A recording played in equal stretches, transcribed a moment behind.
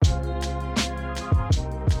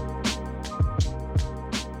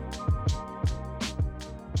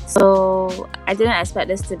So I didn't expect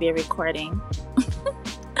this to be a recording.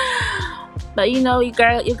 But you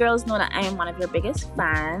girls know that I am one of your biggest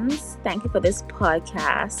fans. Thank you for this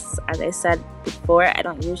podcast. As I said before, I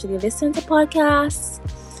don't usually listen to podcasts,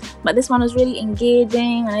 but this one was really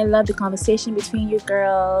engaging, and I love the conversation between you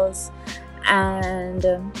girls. And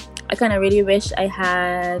I kind of really wish I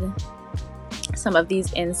had some of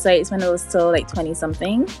these insights when I was still like 20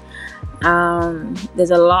 something.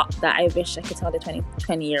 There's a lot that I wish I could tell the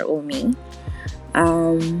 20-year-old me.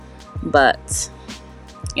 But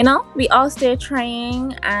we all stay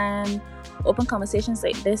trying, and open conversations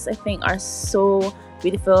like this, I think, are so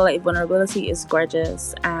beautiful. Like, vulnerability is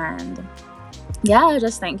gorgeous, and yeah,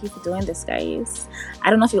 just thank you for doing this, guys.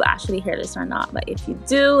 I don't know if you'll actually hear this or not, but if you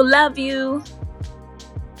do, love you.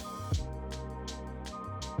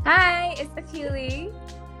 Hi, it's Akili,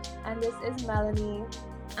 and this is Melanie,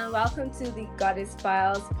 and welcome to the Goddess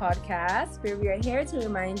Files podcast, where we are here to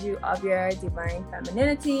remind you of your divine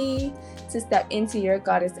femininity, to step into your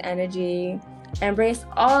goddess energy, embrace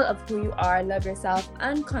all of who you are, love yourself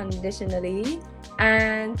unconditionally,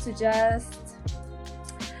 and to just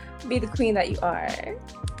be the queen that you are.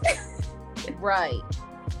 Right.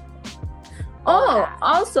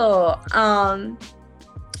 Also,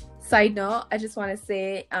 side note, I just want to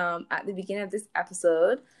say, at the beginning of this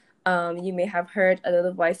episode, you may have heard a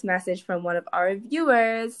little voice message from one of our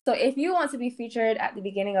viewers. So if you want to be featured at the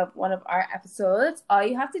beginning of one of our episodes, all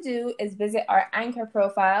you have to do is visit our Anchor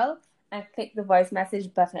profile and click the voice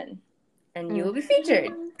message button, and you will be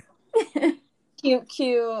featured.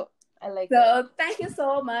 Cute. I like it. So thank you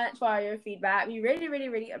so much for your feedback. We really, really,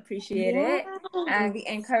 really appreciate it. And we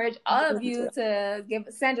encourage all of you to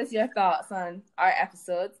send us your thoughts on our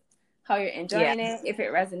episodes, how you're enjoying it, if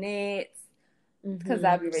it resonates. Because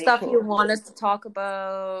that'd be really stuff cool. you want us to talk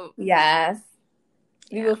about. Yes.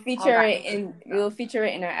 We will feature it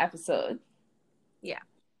in our episode. Yeah.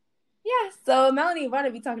 So Melanie, what are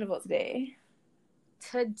we talking about today?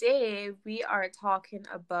 Today we are talking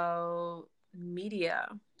about media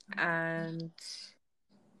and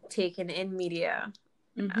taking in media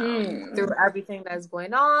through everything that's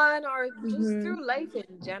going on, or just through life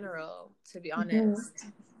in general, to be honest.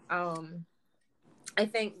 I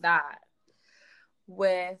think that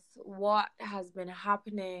with what has been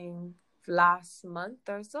happening last month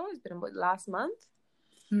or so, it's been about last month,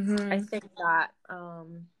 I think that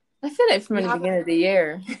I feel like from the beginning of the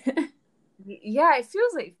year. Yeah, it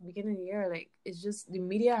feels like the beginning of the year, like it's just, the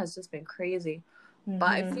media has just been crazy. But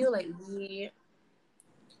I feel like we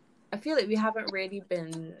haven't really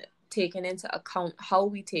been taken into account how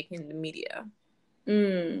we take in the media.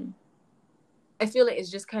 I feel like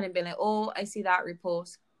it's just kind of been like, oh, I see that,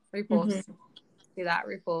 repost, see that,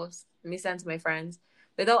 repost, let me send to my friends,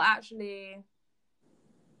 without actually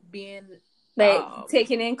being like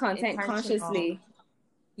taking in content consciously.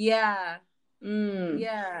 Yeah.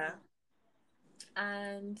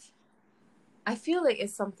 And I feel like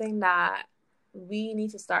it's something that we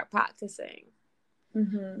need to start practicing,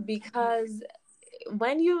 because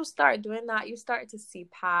when you start doing that, you start to see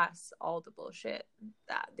past all the bullshit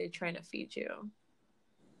that they're trying to feed you.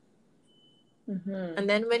 And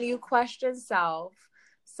then when you question self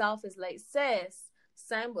is like, sis,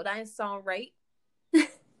 son, but I ain't sound right.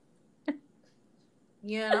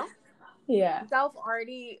 Yeah. Self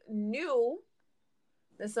already knew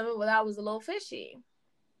that something that was a little fishy.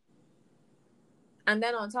 And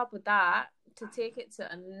then on top of that, to take it to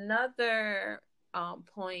another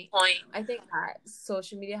point, I think that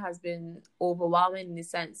social media has been overwhelming in the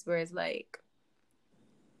sense where it's like,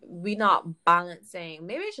 we're not balancing.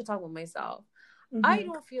 Maybe I should talk about myself. I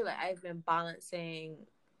don't feel like I've been balancing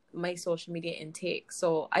my social media intake,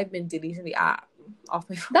 so I've been deleting the app off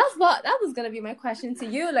my phone. That was gonna be my question to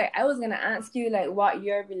you. Like, I was gonna ask you, like, what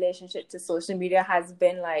your relationship to social media has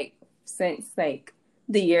been like since like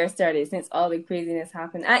the year started, since all the craziness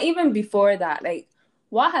happened, and even before that. Like,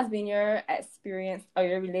 what has been your experience or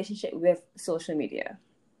your relationship with social media?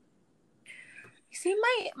 You see,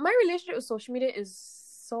 my relationship with social media is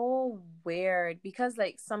so weird, because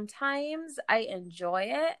like sometimes I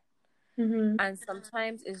enjoy it, and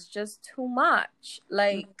sometimes it's just too much.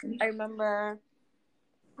 Like, I remember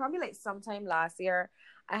probably like sometime last year,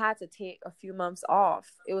 I had to take a few months off.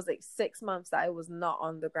 It was like 6 months that I was not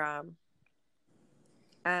on the gram,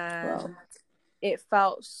 and it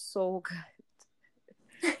felt so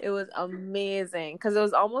good. It was amazing, because it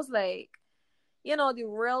was almost like, the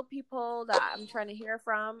real people that I'm trying to hear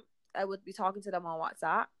from, I would be talking to them on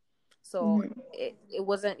WhatsApp. So it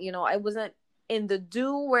wasn't, I wasn't in the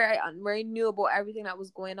do where I knew about everything that was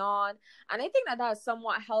going on. And I think that that's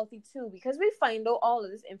somewhat healthy too, because we find out all of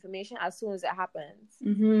this information as soon as it happens.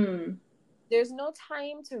 Mm-hmm. There's no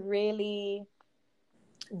time to really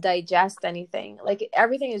digest anything. Like,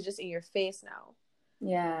 everything is just in your face now.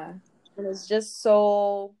 Yeah. And it's just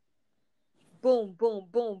so boom, boom,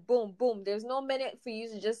 boom, boom, boom. There's no minute for you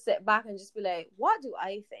to just sit back and just be like, what do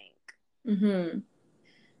I think? Mm-hmm.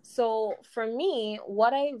 So for me,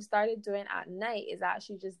 what I've started doing at night is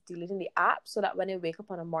actually just deleting the app, so that when I wake up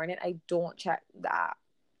in the morning, I don't check the app.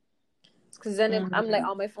 Because then if I'm like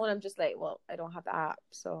on my phone, I'm just like, well, I don't have the app,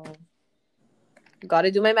 so gotta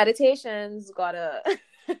do my meditations, gotta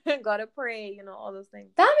pray, all those things.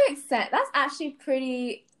 That makes sense.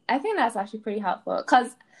 I think that's actually pretty helpful,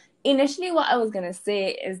 because initially what I was gonna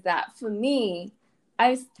say is that for me,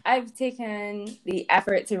 I've taken the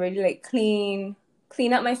effort to really like clean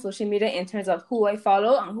up my social media in terms of who I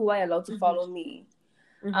follow and who I allow to follow me.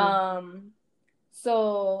 Mm-hmm.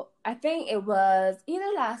 So I think it was either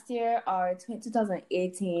last year or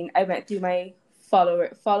 2018, I went through my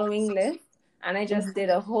following list, and I just did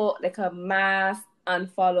a whole, like, a mass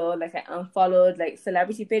unfollow. Like, I unfollowed like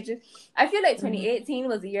celebrity pages. I feel like 2018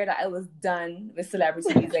 was the year that I was done with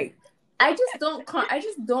celebrities. Like, I just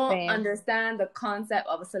don't understand the concept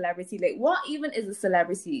of a celebrity. Like, what even is a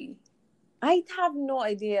celebrity? I have no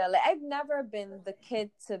idea. Like, I've never been the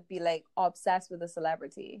kid to be like obsessed with a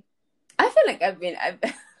celebrity. I feel like I've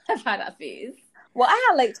had that phase. Well, I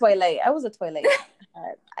had like Twilight. I was a Twilight.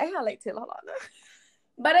 I had like Taylor Holland.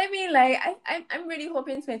 But I mean, like, I'm really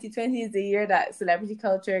hoping 2020 is the year that celebrity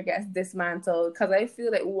culture gets dismantled, because I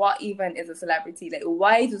feel like, what even is a celebrity? Like,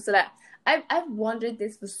 why do I've wondered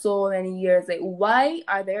this for so many years. Like, why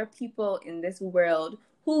are there people in this world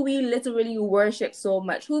who we literally worship so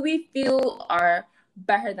much, who we feel are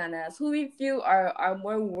better than us, who we feel are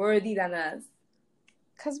more worthy than us?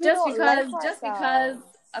 Just because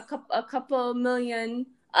a couple million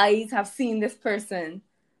eyes have seen this person.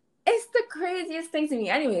 It's the craziest thing to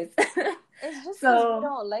me. Anyways. It's just so, we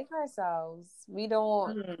don't like ourselves. We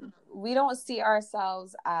don't see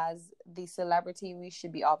ourselves as the celebrity we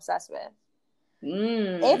should be obsessed with.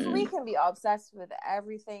 If we can be obsessed with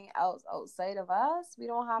everything else outside of us, we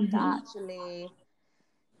don't have to actually,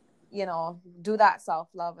 do that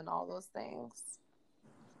self-love and all those things.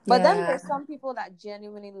 But then there's some people that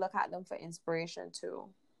genuinely look at them for inspiration too.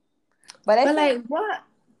 But I think, like, what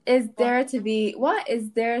is there to be,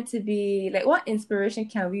 like, what inspiration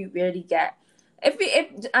can we really get? If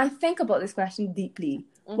I think about this question deeply,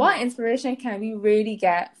 what inspiration can we really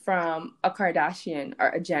get from a Kardashian or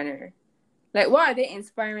a Jenner? Like, what are they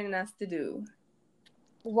inspiring us to do?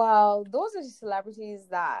 Well, those are the celebrities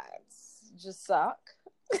that just suck.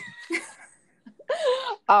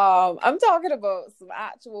 I'm talking about some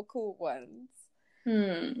actual cool ones.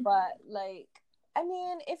 But, like, I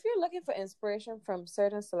mean, if you're looking for inspiration from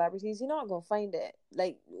certain celebrities, you're not gonna find it.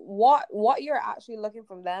 Like, what you're actually looking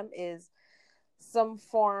from them is some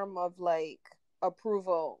form of like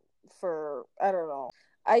approval for, I don't know.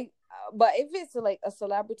 But if it's like a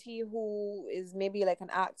celebrity who is maybe like an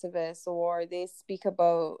activist, or they speak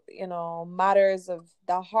about, matters of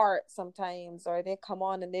the heart sometimes, or they come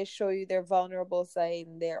on and they show you their vulnerable side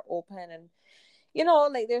and they're open, and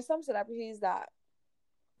like, there's some celebrities that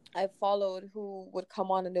I've followed who would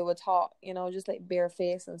come on and they would talk, just like bare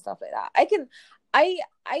face and stuff like that.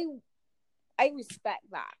 I respect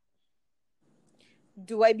that.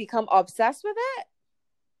 Do I become obsessed with it?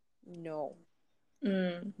 No.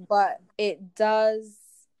 But it does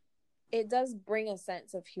bring a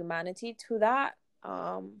sense of humanity to that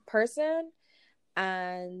person,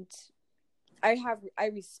 and I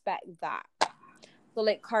respect that. So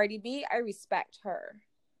like Cardi B, I respect her,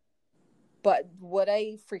 but would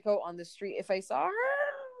I freak out on the street if I saw her?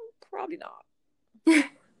 Probably not.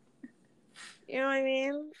 You know what I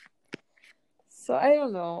mean? So I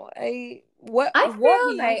don't know.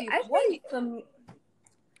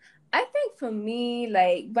 I think for me,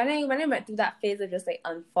 like, when I went through that phase of just like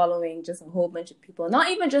unfollowing just a whole bunch of people, not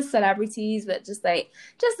even just celebrities, but just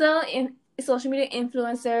little social media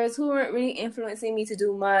influencers who weren't really influencing me to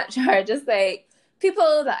do much, or just like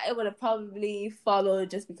people that I would have probably followed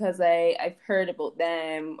just because I've heard about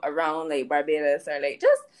them around like Barbados, or like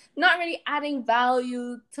just not really adding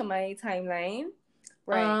value to my timeline.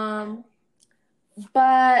 Right.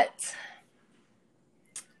 But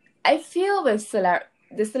I feel with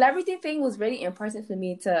the celebrity thing was really important for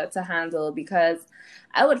me to handle, because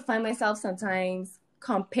I would find myself sometimes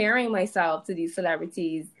comparing myself to these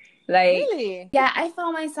celebrities. Like, really? Yeah, I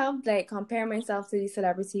found myself like comparing myself to these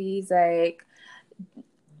celebrities, like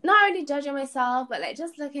not really judging myself, but like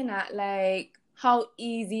just looking at like how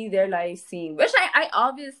easy their lives seem. Which I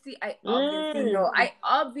obviously know. I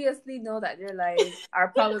obviously know that their lives are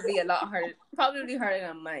probably a lot harder, probably harder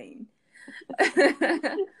than mine.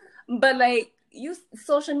 But like,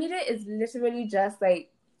 social media is literally just like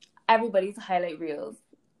everybody's highlight reels,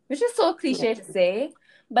 which is so cliche to say,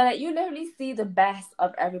 but like, you literally see the best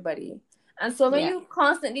of everybody. And so when you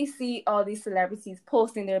constantly see all these celebrities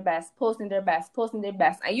posting their best,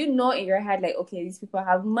 and you know in your head, like, okay, these people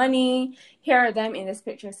have money. Here are them in this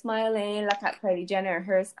picture smiling. Look at Kylie Jenner and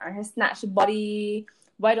her snatched body.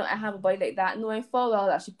 Why don't I have a body like that? Knowing full well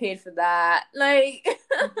that she paid for that. Like,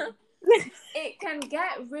 it can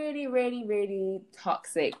get really, really, really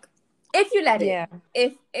toxic if you let it.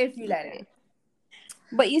 If you let it.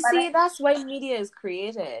 But you see, that's why media is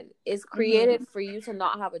created. It's created for you to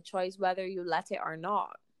not have a choice whether you let it or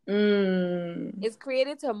not. It's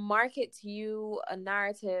created to market to you a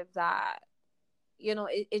narrative that, you know,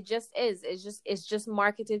 it just is. It's just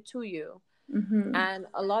marketed to you. And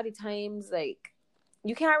a lot of times, like,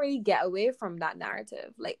 you can't really get away from that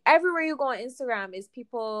narrative. Like, everywhere you go on Instagram is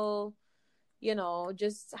people, you know,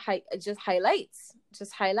 just highlights.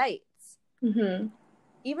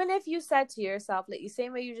 Even if you said to yourself, like, the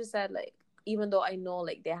same way you just said, like, even though I know,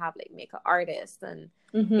 like, they have, like, makeup artists and,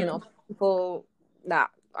 you know, people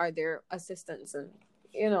that are their assistants and,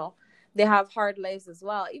 you know, they have hard lives as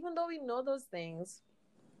well. Even though we know those things,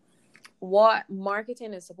 what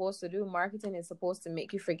marketing is supposed to do, marketing is supposed to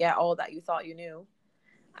make you forget all that you thought you knew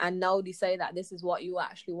and now decide that this is what you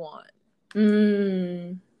actually want.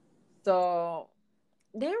 So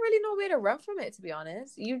there ain't really no way to run from it, to be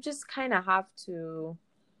honest. You just kind of have to,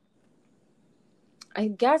 I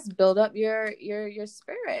guess, build up your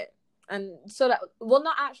spirit. And so that, well,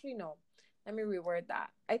 not actually, no. Let me reword that.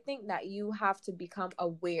 I think that you have to become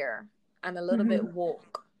aware and a little bit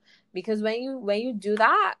woke. Because when you do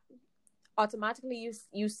that, automatically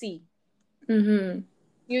you see. You're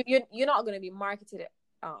not going to be marketed.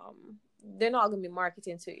 They're not going to be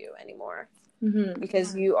marketing to you anymore.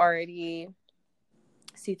 Because you already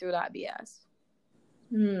see through that BS.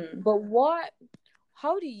 But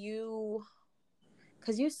how do you,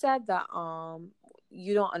 because you said that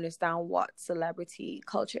you don't understand what celebrity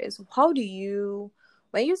culture is. How do you,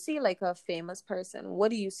 when you see like a famous person,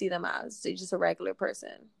 what do you see them as? They're just a regular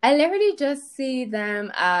person? I literally just see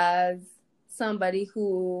them as somebody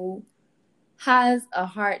who has a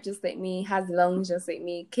heart just like me, has lungs just like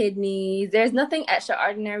me, kidneys. There's nothing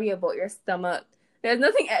extraordinary about your stomach. There's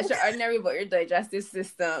nothing extraordinary about your digestive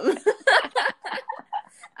system.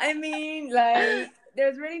 I mean, like,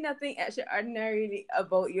 there's really nothing extraordinary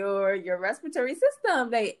about your respiratory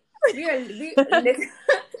system. Like,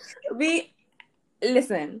 we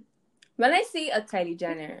listen. When I see a Kylie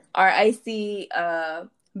Jenner, or I see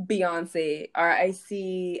Beyonce, or I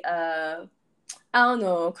see I don't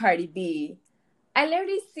know, Cardi B, I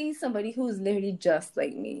literally see somebody who's literally just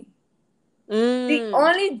like me. The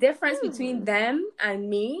only difference between them and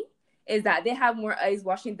me is that they have more eyes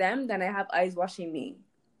watching them than I have eyes watching me.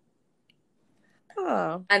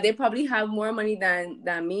 Oh. And they probably have more money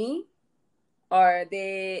than me. Or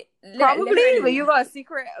they probably, but you got a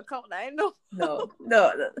secret account. I know.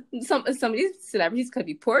 No. Some of these celebrities could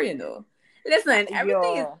be poor, you know. Listen,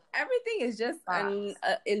 everything is just an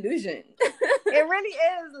illusion. It really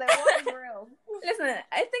is. Like, what is real? Listen,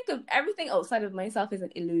 I think of everything outside of myself is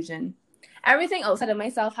an illusion. Everything outside of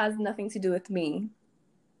myself has nothing to do with me.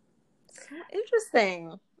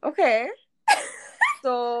 Interesting. Okay.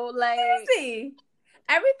 So, like, see,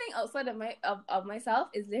 everything outside of myself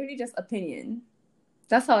is literally just opinion.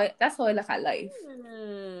 That's how I look at life.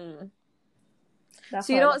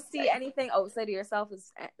 So you don't see anything outside of yourself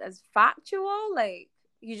as factual, like,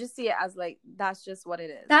 you just see it as like, that's just what it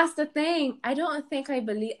is. That's the thing. I don't think I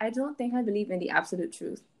believe in the absolute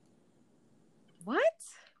truth. What?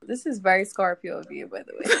 This is very Scorpio of you, by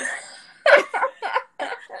the way.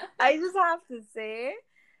 I just have to say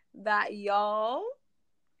that y'all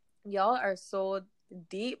are so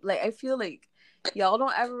deep. Like, I feel like y'all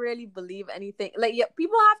don't ever really believe anything. Like,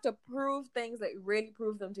 people have to prove things, like, really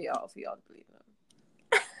prove them to y'all for y'all to believe them.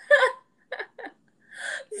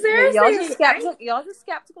 Seriously, y'all just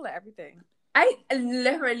skeptical of everything. I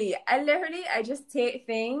literally just take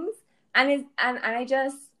things and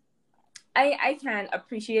I can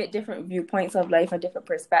appreciate different viewpoints of life and different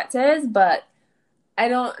perspectives, but I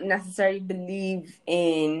don't necessarily believe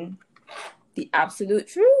in the absolute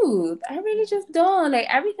truth. I really just don't. Like,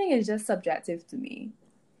 everything is just subjective to me.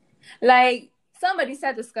 Like, somebody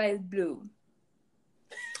said the sky is blue,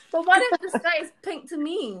 but what if the sky is pink to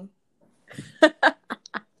me?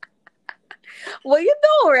 Well, you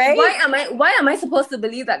know, right? Why am I supposed to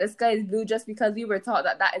believe that the sky is blue just because we were taught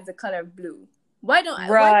that is the color of blue? Why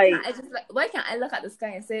Right. why can't I look at the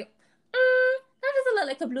sky and say, that doesn't look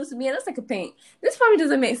like a blue to me, it looks like a pink. This probably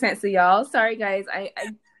doesn't make sense to y'all. Sorry guys,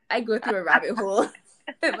 I go through a rabbit hole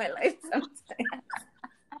in my life sometimes.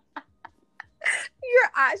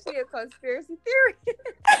 You're actually a conspiracy theory.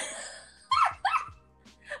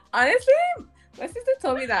 Honestly, my sister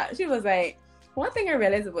told me that. She was like, one thing I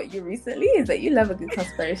realized about you recently is that you love a good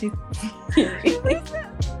conspiracy theory.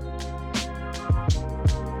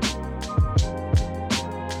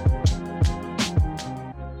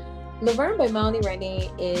 Laverne by Melanie Renee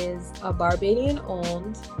is a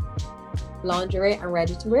Barbadian-owned lingerie and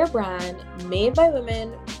ready-to-wear brand made by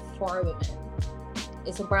women for women.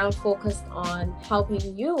 It's a brand focused on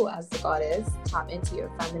helping you as the goddess tap into your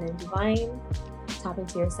feminine divine, tap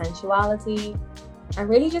into your sensuality, and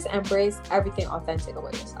really just embrace everything authentic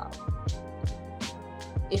about yourself.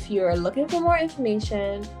 If you're looking for more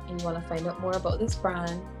information and you want to find out more about this brand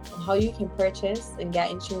and how you can purchase and get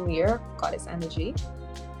in tune with your goddess energy,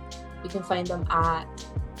 you can find them at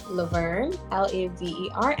Laverne,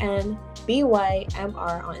 LAVERN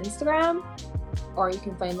BYMR on Instagram, or you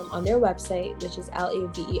can find them on their website, which is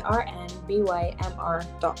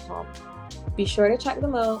LAVERNBYMR.com. Be sure to check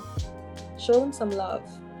them out, show them some love,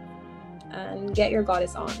 and get your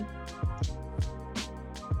goddess on.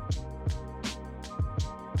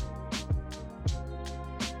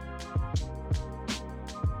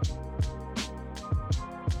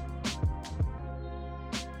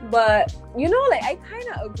 But you know, like, I kind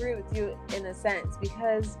of agree with you in a sense,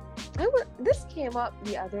 because this came up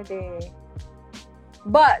the other day.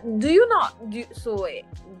 But will you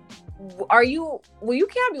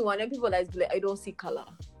can't be one of the people that's like, I don't see color.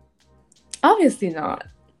 Obviously not.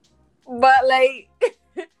 But like,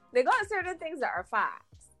 they got certain things that are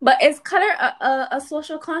facts. But is color a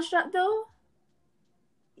social construct though?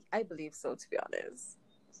 I believe so, to be honest.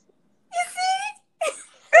 You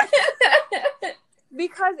see?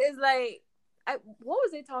 Because it's like, what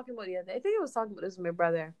was they talking about the other day? I think I was talking about this with my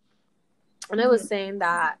brother. And I was saying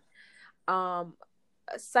that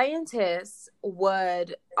scientists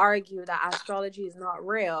would argue that astrology is not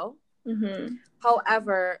real. Mm-hmm.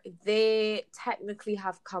 However, they technically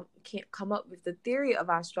have come up with the theory of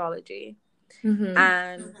astrology. Mm-hmm.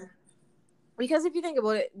 And because if you think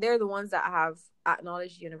about it, they're the ones that have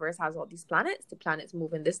acknowledged the universe has all these planets. The planets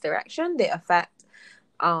move in this direction. They affect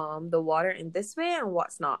the water in this way and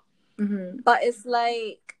what's not. Mm-hmm. But it's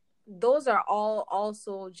like, those are all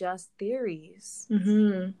also just theories.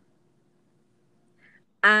 Mm-hmm.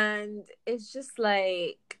 And it's just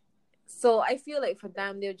like, so I feel like for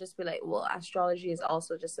them, they'll just be like, well, astrology is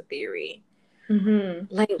also just a theory. Mm-hmm.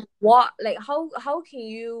 Like, what? Like, how can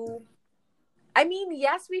you... I mean,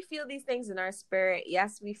 yes, we feel these things in our spirit.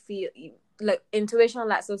 Yes, we feel... Like, intuition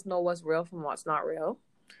lets us know what's real from what's not real.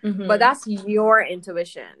 Mm-hmm. But that's your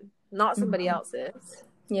intuition, not somebody else's.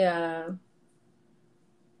 Yeah.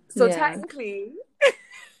 So technically,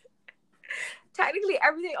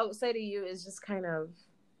 everything outside of you is just kind of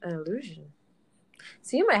an illusion.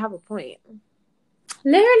 So you might have a point.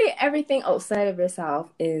 Literally everything outside of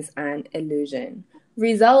yourself is an illusion.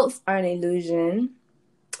 Results are an illusion.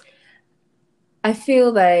 I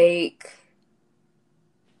feel like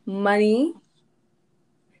money,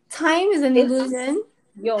 time is an illusion.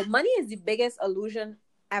 Yo, money is the biggest illusion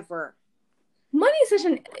ever. Money is such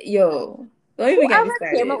an... Yo. Don't even get me Whoever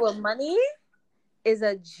started. came up with money is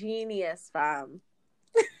a genius, fam.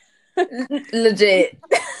 Legit.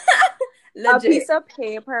 A piece of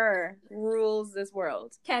paper rules this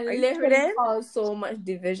world. Can literally cause so much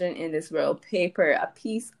division in this world. Paper. A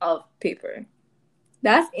piece of paper.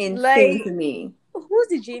 That's insane to me. Who's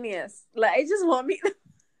the genius? Like, I just want me...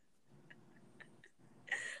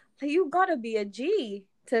 You gotta be a G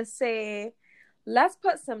to say, let's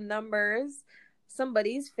put some numbers,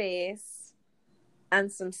 somebody's face,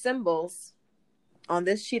 and some symbols on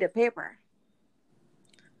this sheet of paper.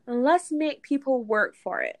 And let's make people work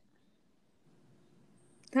for it.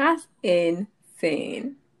 That's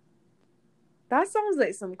insane. That sounds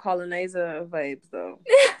like some colonizer vibes, though.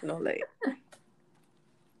 No, like...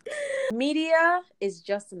 Media is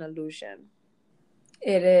just an illusion.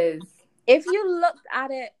 It is. If you looked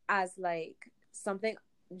at it as like something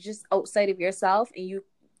just outside of yourself, and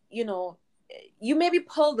you know, you maybe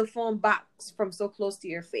pull the phone back from so close to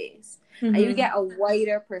your face, and you get a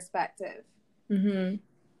wider perspective,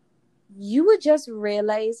 you would just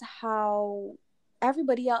realize how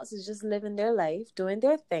everybody else is just living their life, doing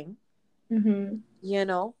their thing. You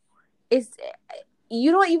know,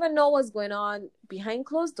 you don't even know what's going on behind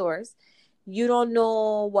closed doors. You don't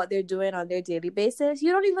know what they're doing on their daily basis.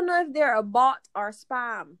 You don't even know if they're a bot or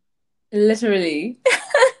spam. Literally.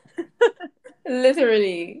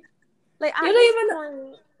 Literally. Like, You at don't this even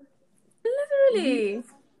point, literally.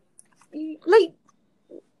 like,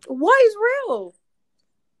 what is real?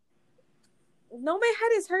 No, my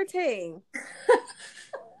head is hurting.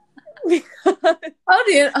 How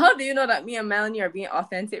do you know that me and Melanie are being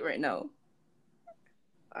authentic right now?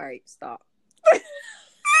 All right, stop.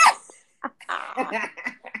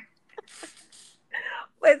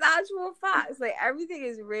 With actual facts, like, everything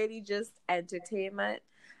is really just entertainment,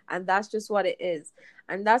 and that's just what it is.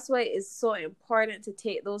 And that's why it's so important to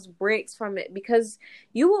take those breaks from it, because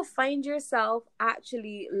you will find yourself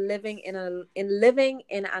actually living in an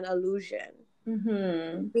illusion.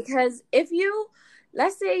 Mm-hmm. Because if you,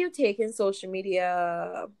 let's say you're taking social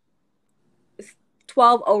media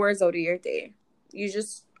 12 hours out of your day, you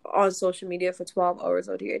just on social media for 12 hours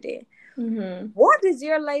out of your day. Mm-hmm. What does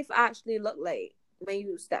your life actually look like when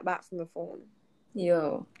you step back from the phone?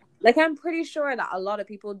 Yo. Like, I'm pretty sure that a lot of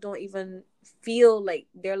people don't even feel like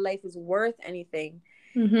their life is worth anything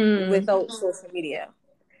without social media.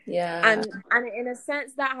 Yeah. And in a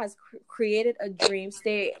sense, that has created a dream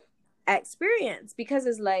state experience, because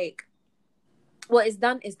it's like, well, it's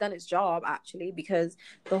done its job, actually, because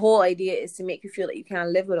the whole idea is to make you feel that you can't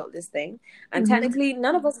live without this thing. And technically,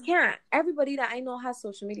 none of us can. Everybody that I know has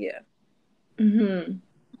social media. And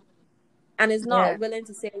is not willing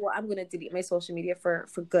to say, well, I'm going to delete my social media for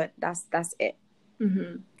good. That's it.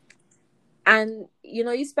 And, you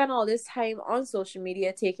know, you spend all this time on social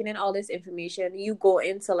media, taking in all this information. You go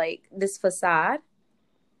into, like, this facade,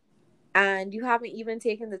 and you haven't even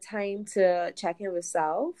taken the time to check in with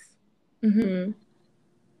self.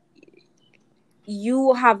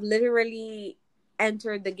 You have literally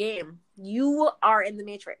entered the game. You are in the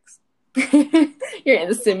Matrix. You're in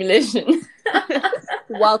the simulation.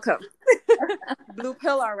 Welcome. Blue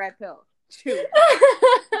pill or red pill? Choose.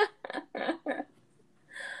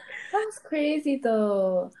 That's crazy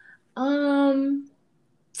though. I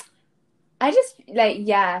just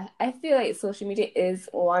I feel like social media is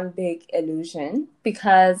one big illusion,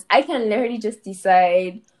 because I can literally just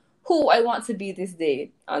decide who I want to be this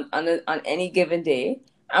day on any given day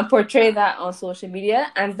and portray that on social media,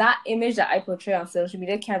 and that image that I portray on social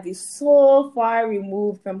media can be so far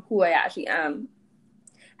removed from who I actually am.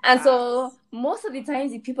 And so most of the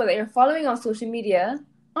times the people that you're following on social media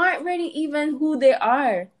aren't really even who they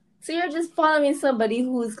are. So you're just following somebody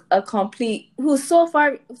who's so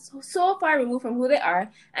far removed from who they are,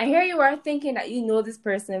 and here you are thinking that you know this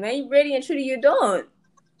person, when really and truly you don't.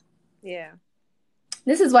 Yeah.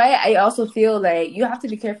 This is why I also feel like you have to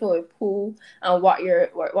be careful with who and what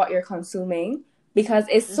you're consuming, because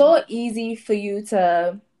it's so easy for you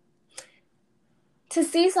to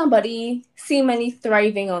see somebody seemingly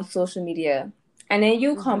thriving on social media, and then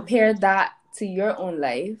you compare that to your own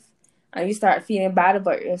life, and you start feeling bad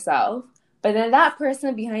about yourself. But then that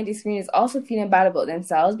person behind the screen is also feeling bad about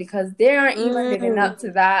themselves, because they aren't even living up to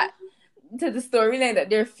the storyline that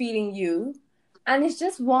they're feeding you, and it's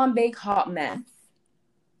just one big hot mess.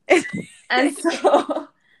 And so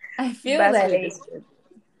I feel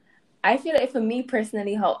like for me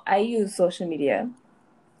personally, how I use social media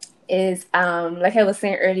is like I was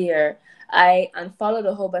saying earlier, I unfollowed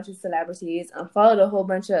a whole bunch of celebrities, unfollowed a whole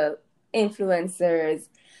bunch of influencers,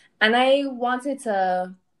 and I wanted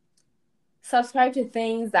to subscribe to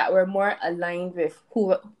things that were more aligned with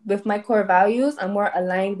my core values, and more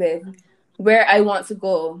aligned with where I want to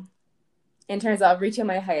go in terms of reaching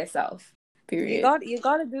my highest self. Period. You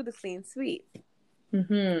gotta do the clean sweep.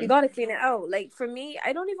 You gotta clean it out. Like, for me,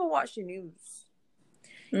 I don't even watch the news.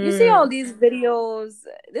 You see all these videos.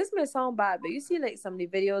 This may sound bad, but you see, like, some of the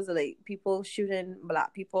videos of, like, people shooting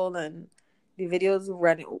Black people, and the videos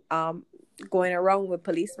running, going around with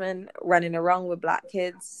policemen running around with Black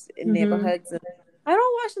kids in neighborhoods. And I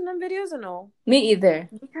don't watch them videos and all. Me either.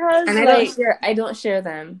 Because, and I don't share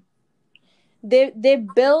them. They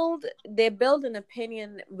build an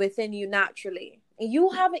opinion within you naturally. And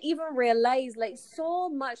you haven't even realized, like, so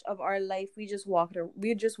much of our life we just walk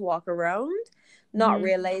around not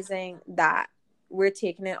realizing that we're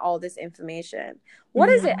taking in all this information. What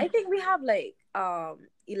is it? I think we have like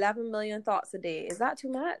 11 million thoughts a day. Is that too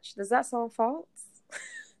much? Does that sound false?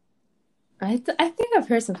 I think I've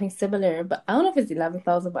heard something similar, but I don't know if it's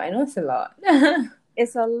 11,000, but I know it's a lot.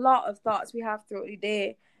 It's a lot of thoughts we have throughout the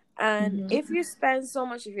day. And if you spend so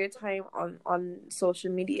much of your time on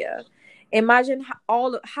social media, imagine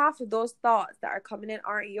half of those thoughts that are coming in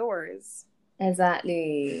aren't yours.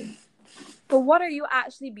 Exactly. But what are you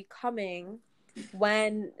actually becoming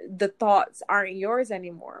when the thoughts aren't yours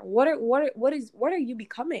anymore? What are you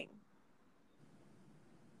becoming?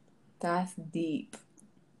 That's deep.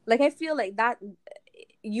 Like, I feel like that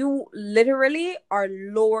you literally are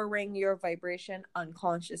lowering your vibration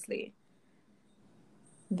unconsciously.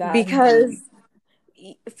 Because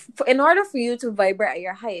in order for you to vibrate at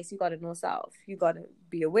your highest, you got to know self. You got to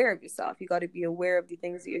be aware of yourself. You got to be aware of the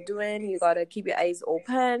things that you're doing. You got to keep your eyes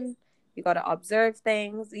open. You got to observe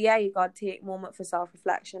things. Yeah, you got to take a moment for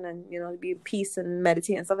self-reflection and, you know, be at peace and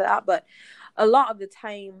meditate and stuff like that. But a lot of the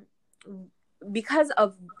time, because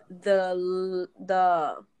of the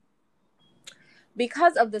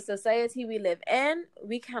society we live in,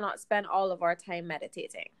 we cannot spend all of our time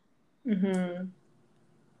meditating. Mm-hmm.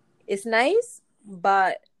 It's nice,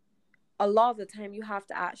 but a lot of the time you have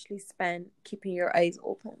to actually spend keeping your eyes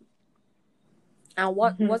open. And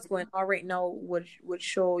what's going on right now would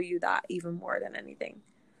show you that even more than anything.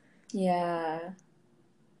 Yeah.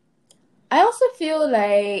 I also feel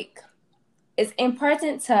like it's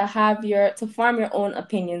important to form your own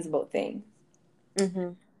opinions about things. Mm-hmm.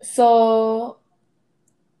 So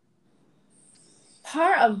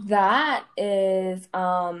part of that is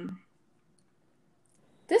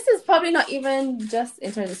this is probably not even just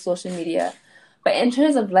in terms of social media, but in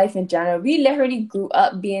terms of life in general. We literally grew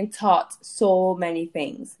up being taught so many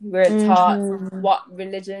things. We're taught what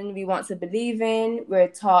religion we want to believe in. We're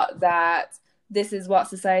taught that this is what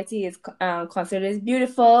society is considered as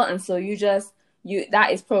beautiful, and so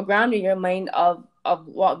that is programmed in your mind of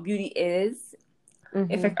what beauty is.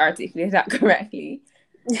 If I articulate that correctly.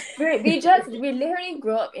 we literally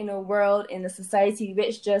grow up in a world, in a society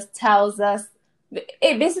which just tells us,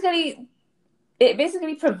 it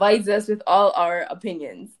basically provides us with all our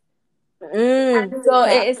opinions. And so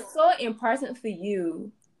it is so important for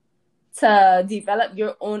you to develop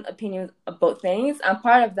your own opinions about things, and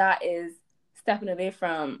part of that is stepping away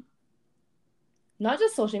from not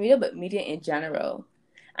just social media but media in general,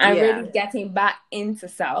 and really getting back into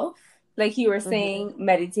self. Like you were saying,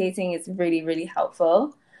 meditating is really, really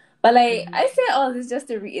helpful. But like I say all this just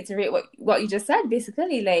to reiterate what you just said,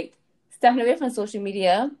 basically, like stepping away from social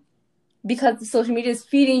media, because the social media is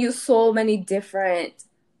feeding you so many different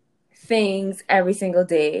things every single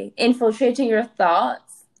day, infiltrating your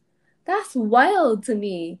thoughts. That's wild to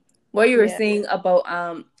me. What you were saying about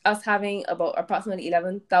us having about approximately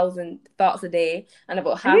 11,000 thoughts a day, and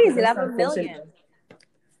about half of those 11 million.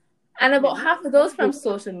 And about half of those from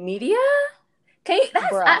social media? That's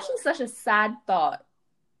actually such a sad thought.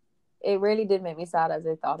 It really did make me sad as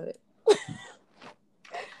I thought of it.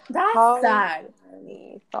 That's sad. How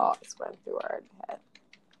many thoughts went through our head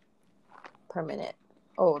per minute?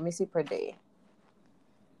 Oh, let me see, per day.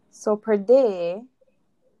 So per day,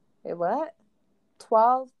 what?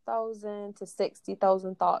 12,000 to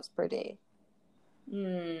 60,000 thoughts per day.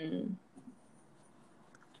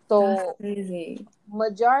 So that's crazy.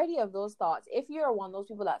 Majority of those thoughts, if you're one of those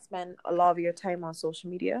people that spend a lot of your time on social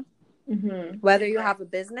media, whether you have a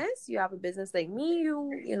business like me,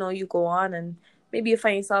 you go on and maybe you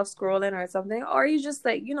find yourself scrolling or something, or you just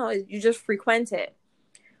like, you just frequent it.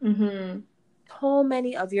 So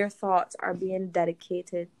many of your thoughts are being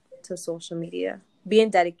dedicated to social media, being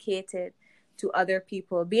dedicated to other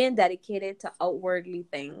people, being dedicated to outwardly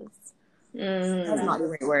things. That's not the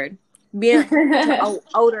right word. Being to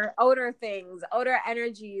outer things, outer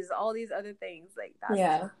energies, all these other things. Like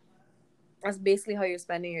that's basically how you're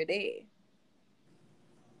spending your day.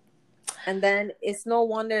 And then it's no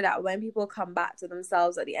wonder that when people come back to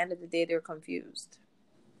themselves at the end of the day, they're confused.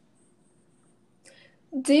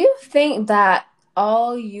 Do you think that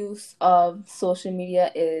all use of social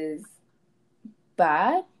media is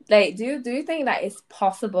bad? Like, do you think that it's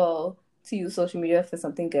possible to use social media for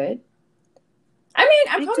something good? I mean,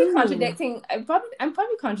 I'm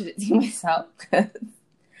probably contradicting myself, because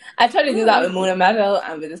I try to do that with Mona Metal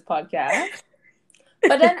and with this podcast.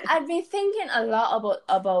 But then I've been thinking a lot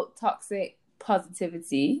about toxic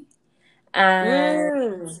positivity,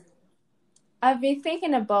 and I've been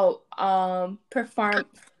thinking about performance.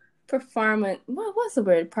 What's the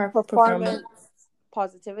word? Performance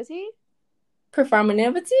positivity.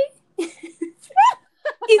 Performativity.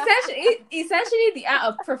 essentially the act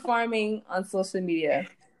of performing on social media,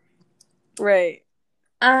 right?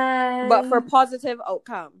 But for positive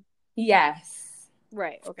outcome. Yes.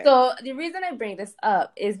 Right. Okay. So the reason I bring this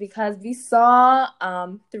up is because we saw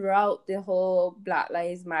throughout the whole Black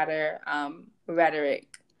Lives Matter rhetoric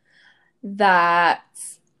that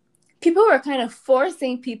people were kind of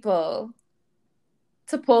forcing people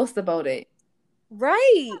to post about it.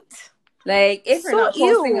 Right. Like, if you're So not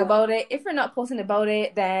posting ew. about it,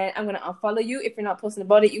 then I'm gonna unfollow you. If you're not posting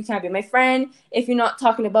about it, you can't be my friend. If you're not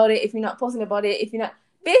talking about it, if you're not posting about it, if you're not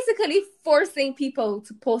basically forcing people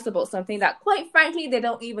to post about something that, quite frankly, they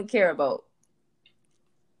don't even care about.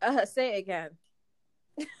 Say it again.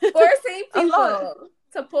 Forcing A lot. people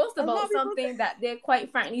to post A lot about of people. something that they,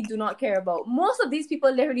 quite frankly, do not care about. Most of these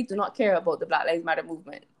people literally do not care about the Black Lives Matter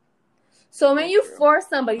movement. So when you force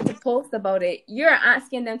somebody to post about it, you're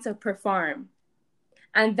asking them to perform.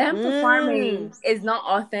 And them performing is not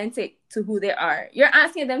authentic to who they are. You're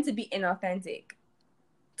asking them to be inauthentic.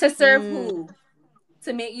 To serve who?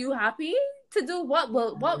 To make you happy? To do what?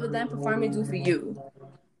 What will them performing do for you?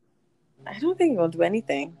 I don't think it'll do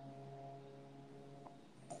anything.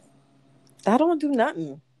 That don't do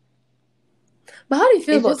nothing. But how do you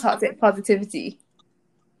feel about toxic positivity?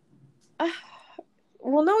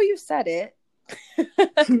 Well, no, you said it.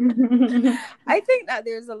 I think that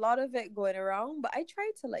there's a lot of it going around, but I try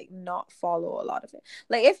to like not follow a lot of it.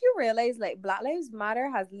 Like, if you realize, like, Black Lives Matter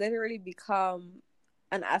has literally become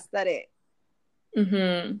an aesthetic.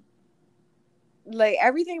 Mm-hmm. Like,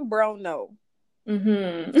 everything brown now.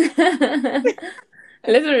 Mm-hmm.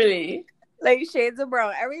 Literally. Like, shades of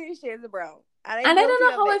brown. Everything shades of brown. And I don't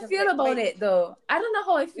know how I feel about it, though. I don't know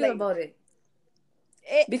how I feel about it.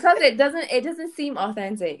 Because it doesn't seem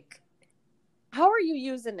authentic. How are you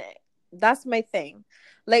using it? That's my thing.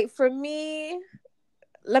 Like, for me,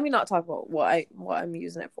 let me not talk about what I'm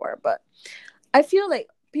using it for, but I feel like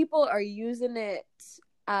people are using it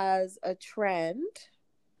as a trend.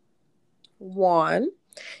 One,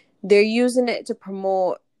 they're using it to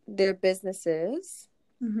promote their businesses.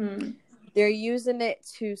 Mm-hmm. They're using it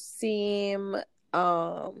to seem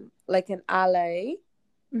like an ally.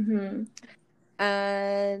 Mm-hmm.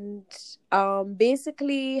 And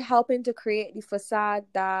basically helping to create the facade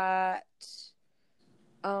that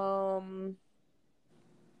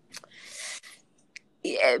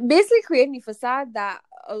basically creating the facade that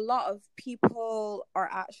a lot of people are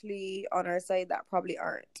actually on our side that probably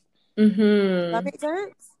aren't. Mm-hmm. That makes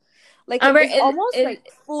sense? Like, it's almost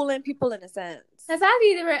like fooling people in a sense.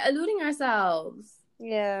 Exactly, we're eluding ourselves.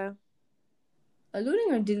 Yeah.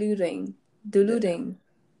 Eluding or deluding? Deluding.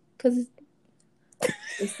 Because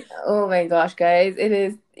oh my gosh, guys, it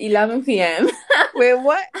is 11 p.m. Wait,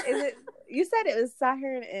 what is it? You said it was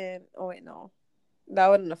Saturn and... Oh, wait, no. That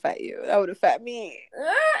wouldn't affect you. That would affect me.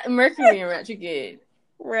 Mercury in retrograde.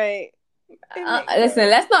 Right. Listen,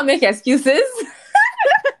 let's not make excuses.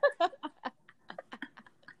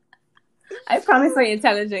 I promise I'm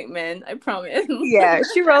intelligent, man. I promise. Yeah,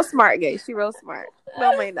 she real smart, guys. She real smart.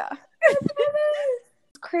 Don't mind that.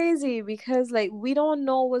 It's crazy because, like, we don't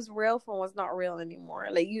know what's real from what's not real anymore.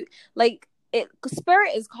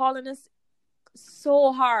 Spirit is calling us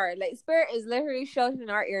so hard. Like, Spirit is literally shouting in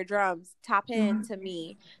our eardrums, tap into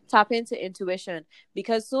me, tap into intuition,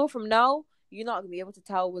 because soon from now you're not gonna be able to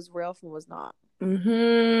tell what's real from what's not.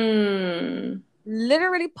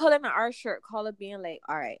 Literally pulling at our shirt collar, being like,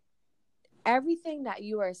 all right, everything that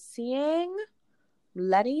you are seeing,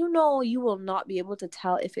 letting you know you will not be able to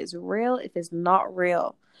tell if it's real, if it's not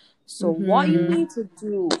real. So what you need to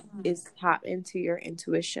do is tap into your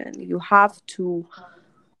intuition. You have to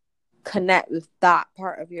connect with that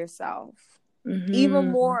part of yourself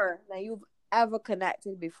even more than you've ever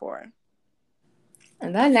connected before.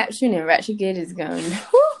 And that Neptune in retrograde is going.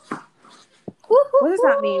 What does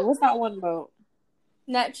that mean? What's that one about?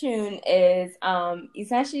 Neptune is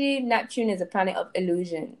essentially, Neptune is a planet of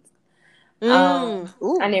illusions.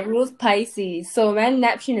 And it rules Pisces. So when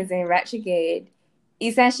Neptune is in retrograde,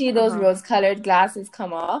 essentially those rose-colored glasses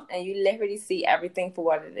come off and you literally see everything for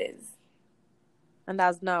what it is. And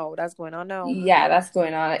that's going on now. Yeah, that's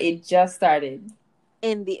going on. It just started.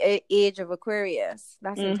 In the age of Aquarius.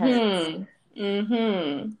 That's intense.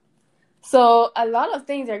 So a lot of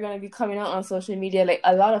things are going to be coming out on social media. Like,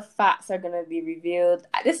 a lot of facts are going to be revealed.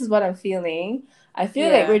 This is what I'm feeling. I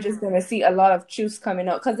feel like we're just going to see a lot of truths coming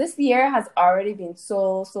out. Because this year has already been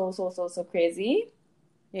so crazy.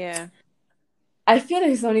 Yeah. I feel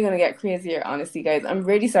like it's only going to get crazier, honestly, guys. I'm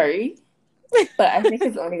really sorry. But I think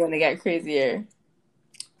it's only going to get crazier.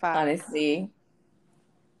 Honestly.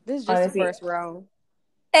 This is just the first round.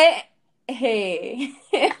 Hey.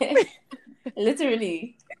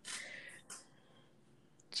 Literally.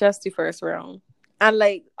 Just the first round. And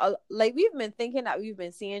like we've been thinking that we've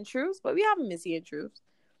been seeing truths, but we haven't been seeing truths.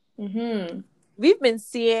 We've been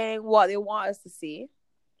seeing what they want us to see.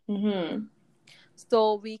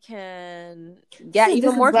 So we can get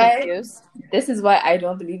even more confused. This is why I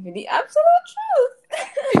don't believe in the absolute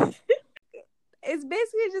truth. It's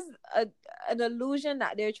basically just an illusion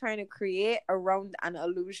that they're trying to create around an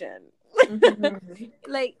illusion.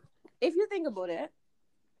 Like, if you think about it,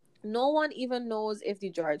 no one even knows if the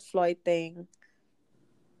George Floyd thing,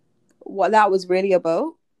 what that was really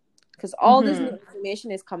about, because all this new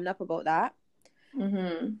information is coming up about that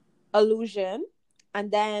illusion,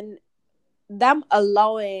 and then them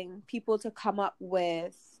allowing people to come up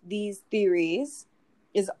with these theories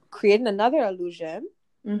is creating another illusion.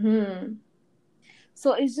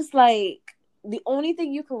 So it's just like the only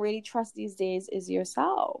thing you can really trust these days is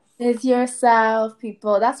yourself. It's yourself,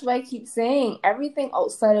 people. That's why I keep saying everything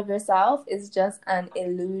outside of yourself is just an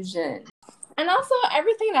illusion. And also,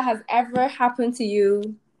 everything that has ever happened to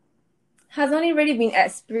you has only really been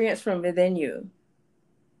experienced from within you.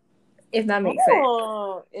 If that makes sense.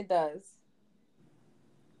 Oh, it does.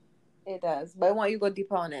 It does. But I want you to go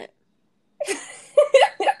deeper on it.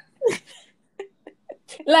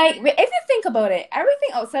 Like, if you think about it, everything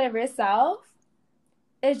outside of yourself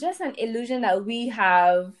is just an illusion that we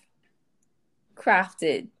have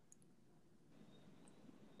crafted.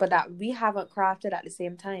 But that we haven't crafted at the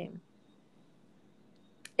same time.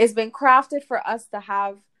 It's been crafted for us to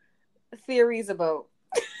have theories about.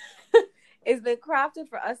 It's been crafted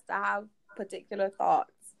for us to have particular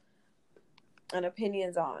thoughts and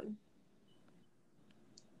opinions on.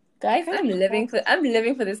 Guys, I'm living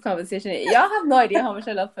for this conversation. Y'all have no idea how much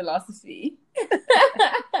I love philosophy.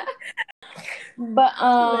 But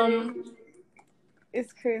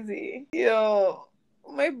it's crazy. Yo,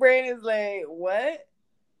 my brain is like, what?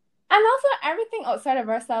 And also, everything outside of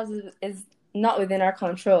ourselves is not within our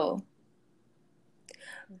control.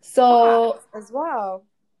 So as well.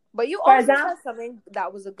 But you also said something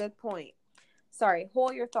that was a good point. Sorry,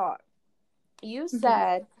 hold your thought. You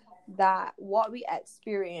said that what we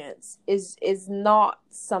experience is not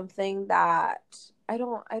something that I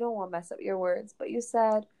don't want to mess up your words, but you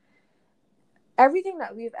said everything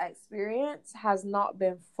that we've experienced has not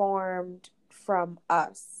been formed from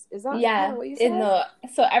us. Is that kind of what you said? No.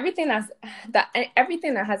 So everything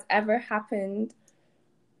that has ever happened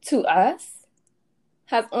to us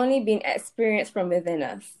has only been experienced from within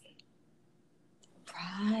us.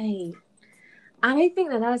 Right. I think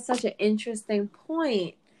that is such an interesting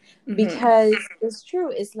point. Because it's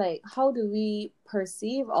true. It's like, how do we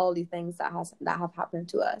perceive all the things that have happened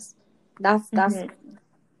to us? That's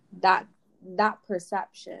that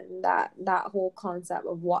perception, that whole concept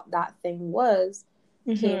of what that thing was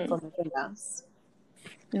came from within us.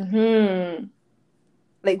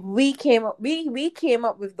 Like we came up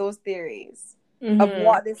with those theories of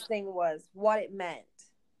what this thing was, what it meant.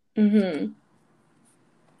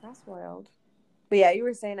 That's wild. But yeah, you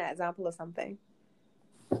were saying an example of something.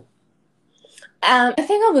 I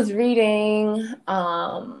think I was reading,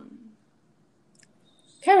 can't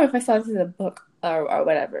remember if I saw this in a book or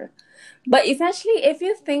whatever. But essentially, if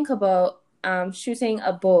you think about shooting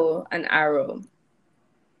a bow and arrow,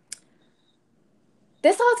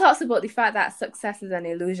 this all talks about the fact that success is an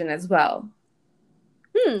illusion as well.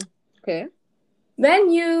 Okay.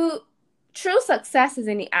 True success is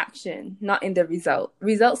in the action, not in the result.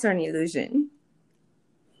 Results are an illusion.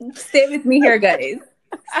 Stay with me here, guys.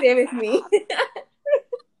 Stay with me.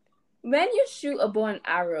 When you shoot a bow and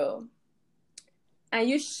arrow and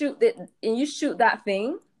you shoot that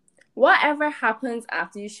thing, whatever happens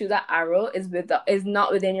after you shoot that arrow is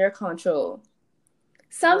not within your control.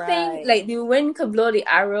 Something like the wind could blow the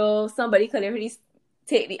arrow, somebody could literally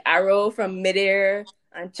take the arrow from midair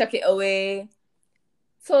and chuck it away.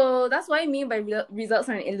 So that's what I mean by results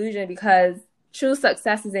are an illusion, because true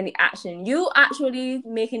success is in the action. You actually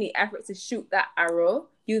making the effort to shoot that arrow,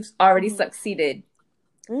 you've already succeeded.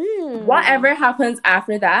 Whatever happens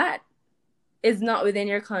after that is not within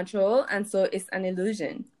your control, and so it's an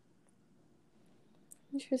illusion.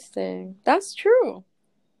 Interesting. That's true.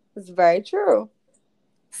 It's very true.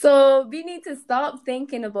 So we need to stop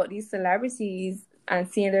thinking about these celebrities and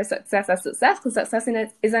seeing their success as success, because success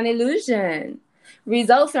is an illusion.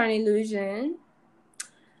 Results are an illusion.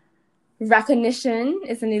 Recognition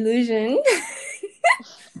is an illusion.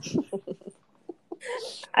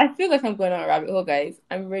 I feel like I'm going on a rabbit hole, guys.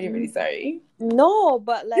 I'm really, really sorry. No,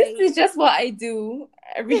 but like, this is just what I do.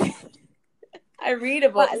 I read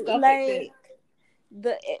about stuff like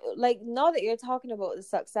this. Now that you're talking about the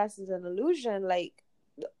success is an illusion, like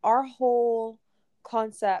our whole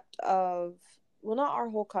concept of, well, not our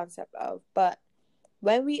whole concept of, but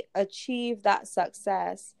when we achieve that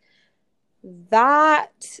success,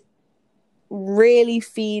 that really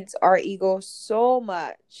feeds our ego so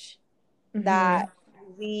much that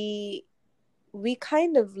we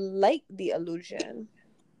kind of like the illusion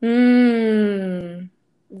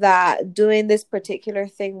that doing this particular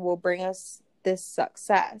thing will bring us this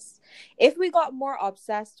success. If we got more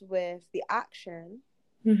obsessed with the action,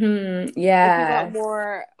 Mm-hmm. if we Yeah. got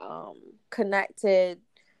more connected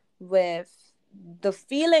with the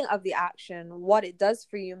feeling of the action, what it does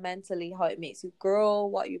for you mentally, how it makes you grow,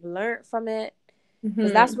 what you've learned from it,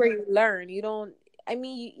 because that's where you learn. You don't, I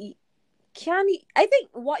mean, I think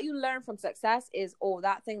what you learn from success is, oh,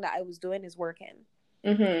 that thing that I was doing is working.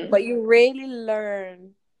 But you really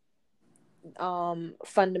learn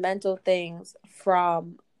fundamental things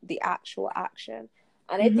from the actual action.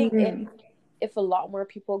 And I think if a lot more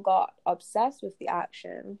people got obsessed with the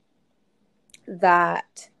action,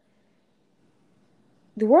 that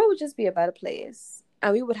the world would just be a better place,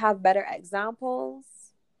 and we would have better examples.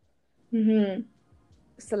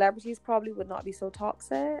 Celebrities probably would not be so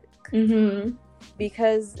toxic,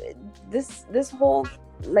 because this whole,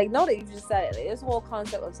 like, now that you just said it, like, this whole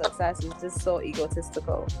concept of success is just so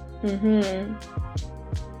egotistical.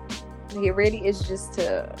 It really is just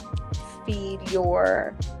to feed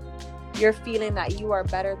your feeling that you are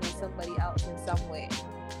better than somebody else in some way.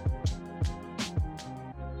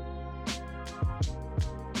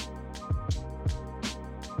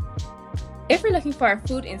 If you're looking for a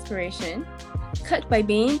food inspiration, Cooked by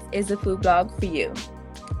Beans is the food blog for you.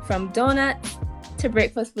 From donuts to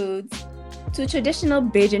breakfast foods to traditional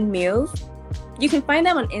Bajan meals, you can find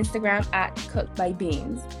them on Instagram at Cooked by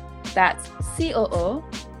Beans. That's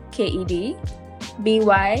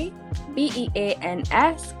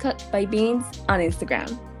COOKEDBYBEANS, Cooked by Beans on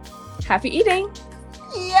Instagram. Happy eating!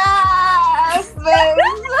 Yes, babe.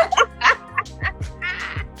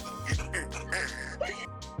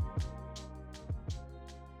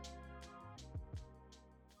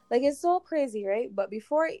 Like, it's so crazy, right? But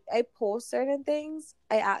before I post certain things,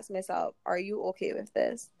 I ask myself, are you okay with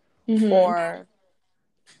this? Or,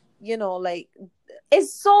 you know, like,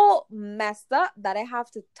 it's so messed up that I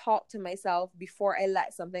have to talk to myself before I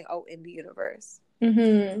let something out in the universe.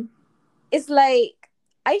 It's like,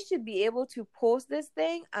 I should be able to post this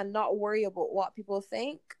thing and not worry about what people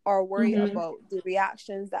think, or worry about the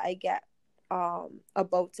reactions that I get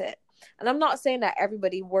about it. And I'm not saying that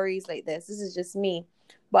everybody worries like this. This is just me.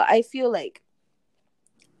 But I feel like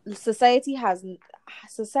society, I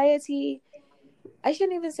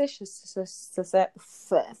shouldn't even say Society.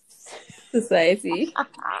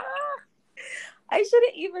 I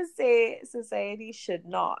shouldn't even say society should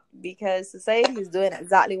not, because society is doing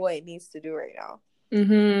exactly what it needs to do right now.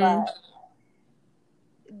 But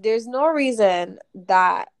there's no reason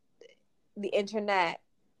that the internet,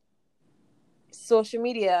 social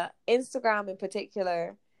media, Instagram in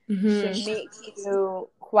particular, should make you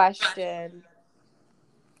question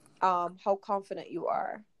how confident you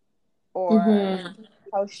are, or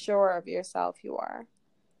how sure of yourself you are.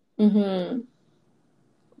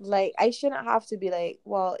 Like, I shouldn't have to be like,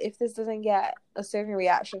 well, if this doesn't get a certain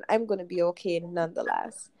reaction, I'm going to be okay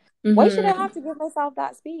nonetheless. Why should I have to give myself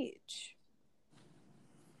that speech?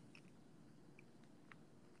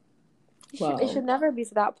 It should never be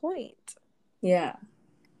to that point. Yeah.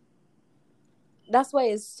 That's why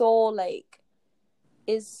it's so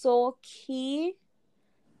key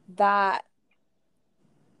that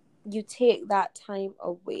you take that time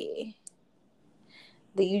away.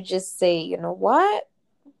 That you just say, you know what?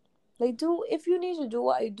 Like, if you need to do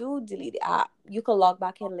what I do, delete the app. You can log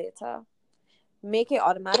back in later. Make it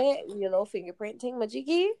automatic with your little fingerprinting,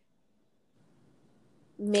 majiggy.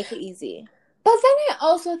 Make it easy. But then I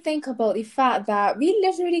also think about the fact that we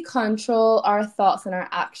literally control our thoughts and our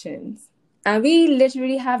actions. And we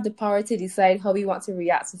literally have the power to decide how we want to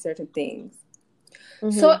react to certain things.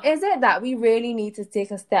 So is it that we really need to take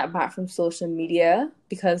a step back from social media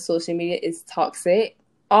because social media is toxic?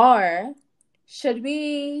 Or should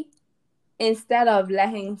we, instead of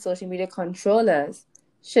letting social media control us,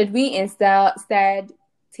 should we instead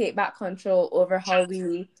take back control over how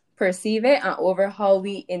we perceive it and over how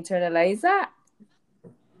we internalize that?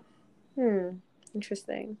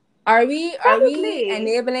 Interesting. Are we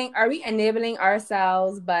enabling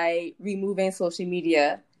ourselves by removing social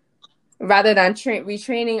media rather than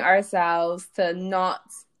retraining ourselves to not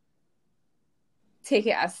take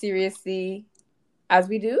it as seriously as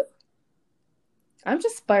we do? I'm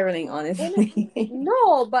just spiraling, honestly.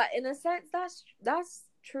 No, but in a sense, that's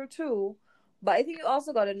true too. But I think you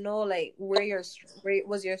also got to know, like, where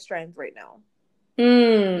was your strength right now.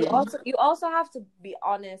 You also have to be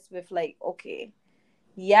honest with, like, okay,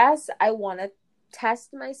 yes, I want to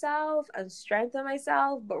test myself and strengthen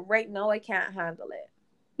myself, but right now I can't handle it.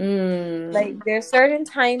 Like, there's certain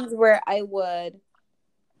times where I would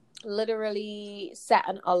literally set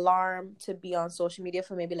an alarm to be on social media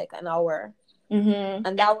for maybe like an hour.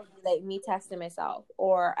 And that would be like me testing myself.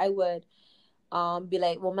 Or I would be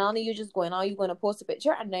like, well, Melanie, you're just going on, you're going to post a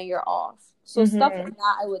picture and then you're off. So stuff like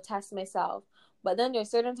that, I would test myself. But then there's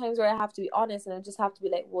certain times where I have to be honest and I just have to be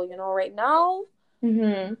like, well, right now,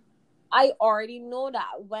 I already know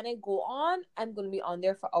that when I go on, I'm going to be on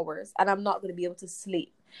there for hours and I'm not going to be able to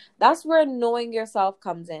sleep. That's where knowing yourself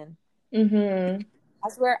comes in.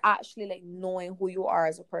 That's where actually like knowing who you are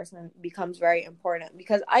as a person becomes very important,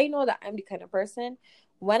 because I know that I'm the kind of person,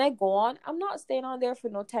 when I go on, I'm not staying on there for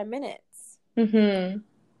no 10 minutes.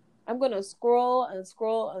 I'm going to scroll and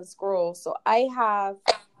scroll and scroll. So I have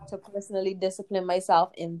to personally discipline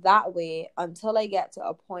myself in that way until I get to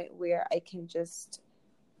a point where I can just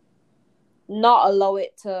not allow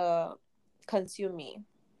it to consume me.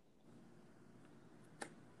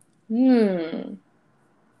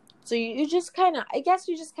 So you just kind of, I guess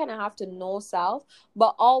you just kind of have to know self,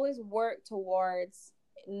 but always work towards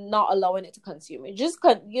not allowing it to consume you. Just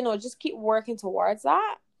keep working towards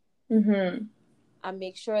that. And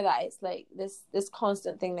make sure that it's like this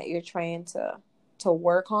constant thing that you're trying to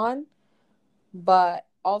work on, but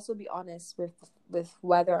also be honest with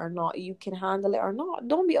whether or not you can handle it or not.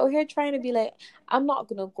 Don't be out here trying to be like, I'm not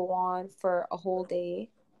gonna go on for a whole day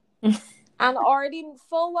and already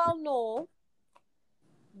full well know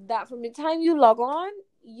that from the time you log on,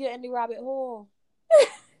 you're in the rabbit hole.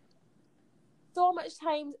 So much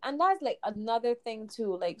time. And that's like another thing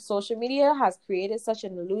too, like social media has created such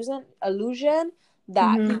an illusion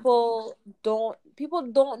that people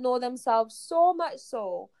don't know themselves, so much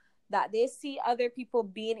so that they see other people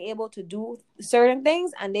being able to do certain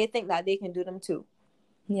things and they think that they can do them too.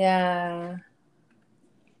 Yeah.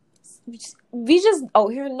 We just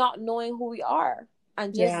out here not knowing who we are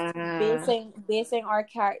and just basing our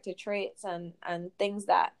character traits and things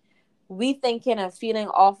that we thinking and feeling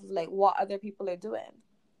off of like what other people are doing.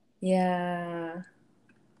 Yeah.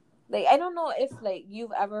 Like, I don't know if like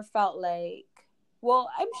you've ever felt like, well,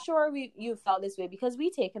 I'm sure you felt this way because we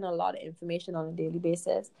take in a lot of information on a daily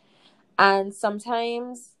basis. And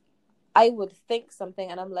sometimes I would think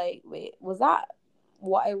something and I'm like, wait, was that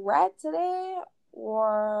what I read today?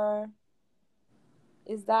 Or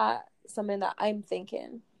is that something that I'm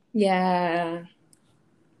thinking? Yeah.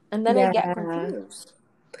 And then I get confused.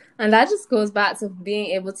 And that just goes back to being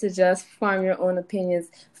able to just form your own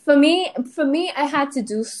opinions. For me, I had to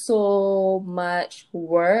do so much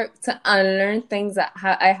work to unlearn things that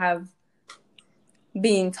I have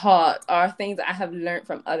been taught or things that I have learned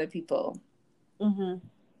from other people.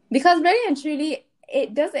 Because really and truly,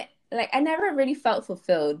 it doesn't, like, I never really felt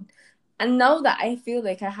fulfilled. And now that I feel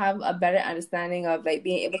like I have a better understanding of like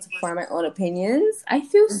being able to form my own opinions, I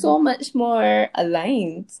feel so much more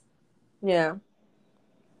aligned. Yeah.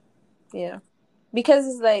 Because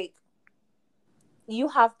it's like you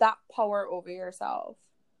have that power over yourself.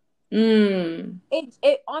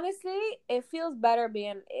 It honestly, it feels better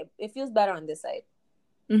it feels better on this side.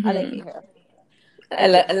 I like it here. I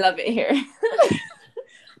love it here.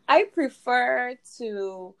 I prefer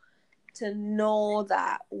to know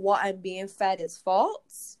that what I'm being fed is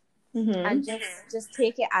false, and just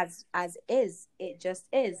take it as is. It just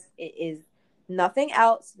is. It is nothing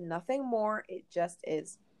else, nothing more. It just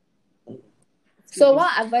is. So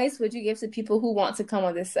what advice would you give to people who want to come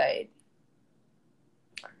on this side?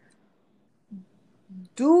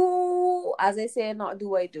 Do as I say, not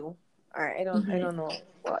do I do. All right, I don't know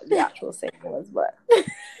what the actual saying was, but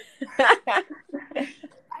I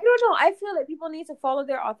don't know. I feel like people need to follow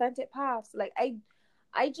their authentic paths. Like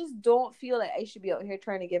I just don't feel like I should be out here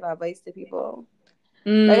trying to give advice to people.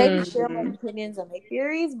 Like I can share my opinions and my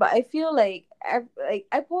theories, but I feel like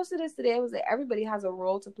I posted this today. I was like, everybody has a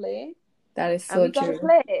role to play. That is so true.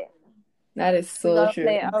 Play it. That is so true.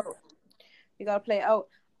 We gotta play it out.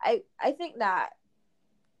 I think that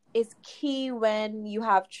it's key when you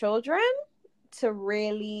have children to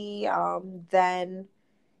really then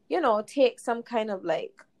take some kind of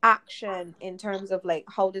like action in terms of like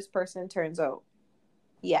how this person turns out.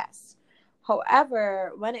 Yes.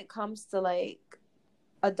 However, when it comes to like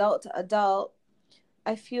adult to adult,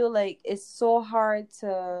 I feel like it's so hard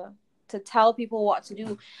to tell people what to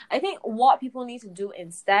do. I think what people need to do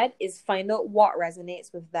instead is find out what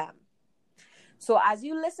resonates with them. So as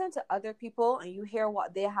you listen to other people and you hear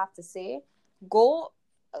what they have to say, go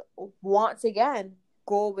once again,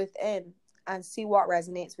 go within and see what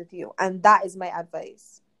resonates with you. And that is my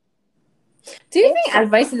advice. Do you think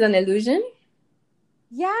advice is an illusion?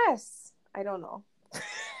 Yes. I don't know.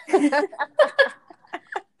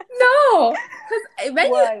 No, because I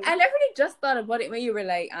literally just thought about it when you were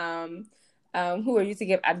like, who are you to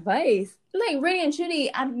give advice? Like, really and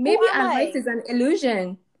truly, maybe advice is an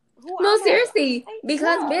illusion. Who No, am I? seriously,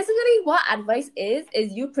 because Yeah. basically what advice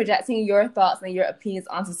is you projecting your thoughts and your opinions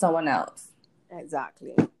onto someone else.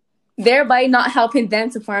 Exactly. Thereby not helping them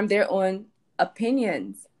to form their own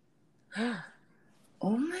opinions.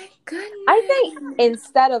 Oh my goodness. I think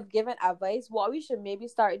instead of giving advice, what we should maybe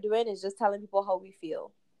start doing is just telling people how we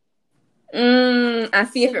feel. And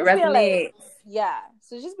see if it resonates. Like, yeah.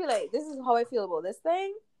 So just be like, this is how I feel about this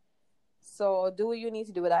thing. So do what you need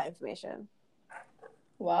to do with that information.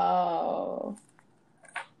 Wow.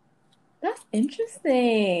 That's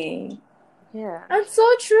interesting. Yeah. And so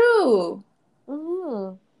true.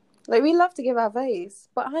 Mm-hmm. Like, we love to give advice.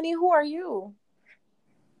 But honey, who are you?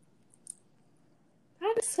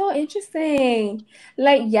 That is so interesting.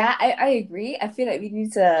 Like, yeah, I agree. I feel like we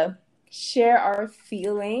need to share our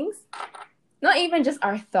feelings. Not even just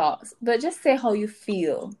our thoughts, but just say how you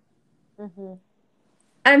feel. Mm-hmm.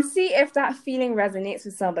 And see if that feeling resonates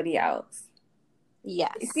with somebody else.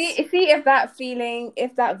 Yes. See if that feeling,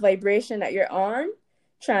 if that vibration that you're on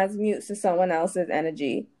transmutes to someone else's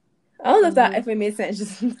energy. I don't know if it made sense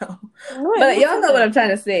just now. No, but y'all know what I'm trying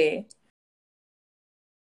to say.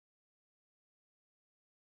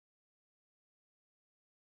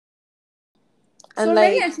 And so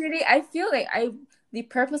really and truly, I feel like the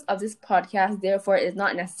purpose of this podcast, therefore, is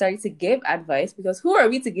not necessarily to give advice, because who are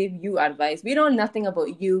we to give you advice? We know nothing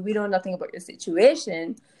about you. We know nothing about your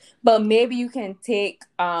situation. But maybe you can take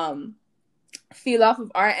feel off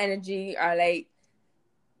of our energy, or like,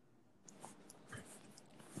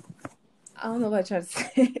 I don't know what I'm trying to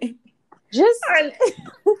say. Just like,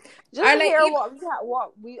 hear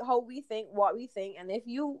how we think, what we think, and if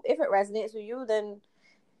it resonates with you, then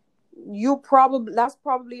that's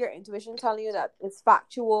probably your intuition telling you that it's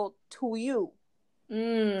factual to you.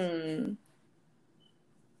 And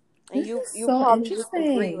you so probably just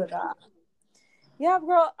agree with that. Yeah,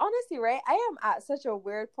 girl, honestly, right? I am at such a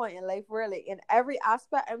weird point in life where, like, in every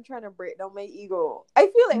aspect, I'm trying to break down my ego. I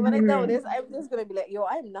feel like when I know this, I'm just gonna be like, yo,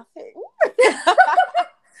 I'm nothing.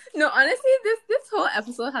 No, honestly, this whole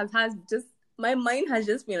episode has just, my mind has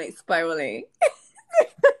just been like spiraling.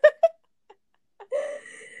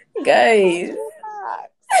 Guys,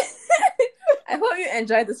 I hope you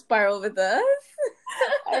enjoyed the spiral with us.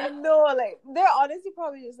 I know, like, they're honestly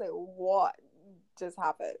probably just like, what just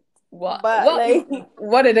happened? What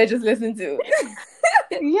did I just listen to?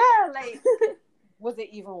 Yeah, like, was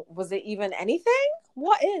it even anything?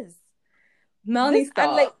 What is Melanie, stop.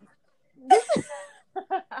 And like,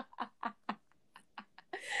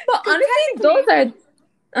 but honestly, those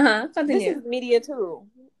are continue. This is media too.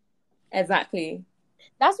 Exactly.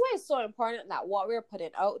 That's why it's so important that what we're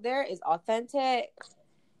putting out there is authentic.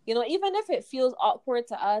 You know, even if it feels awkward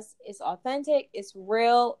to us, it's authentic, it's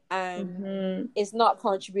real, and it's not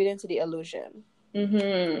contributing to the illusion.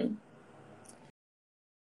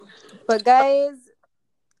 But guys,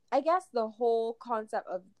 I guess the whole concept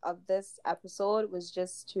of this episode was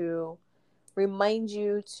just to remind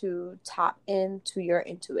you to tap into your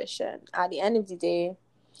intuition. At the end of the day,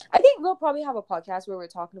 I think we'll probably have a podcast where we're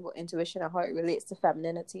talking about intuition and how it relates to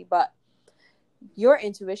femininity, but your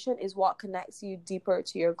intuition is what connects you deeper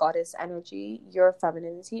to your goddess energy, your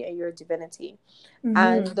femininity, and your divinity.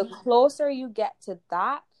 And the closer you get to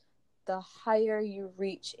that, the higher you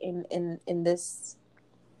reach in this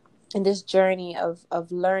journey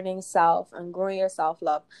of learning self and growing your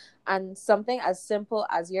self-love. And something as simple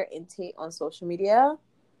as your intake on social media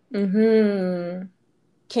can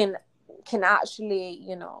actually,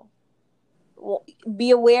 you know,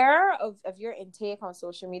 be aware of your intake on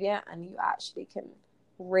social media, and you actually can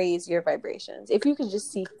raise your vibrations. If you can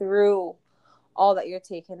just see through all that you're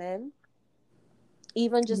taking in,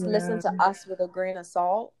 even just listen to us with a grain of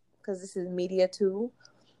salt, because this is media too,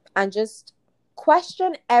 and just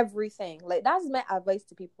question everything. Like, that's my advice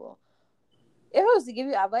to people. If I was to give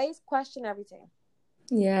you advice, question everything.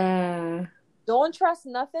 Yeah. Don't trust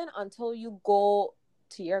nothing until you go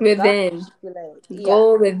to your within.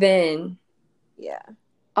 Go within. Yeah.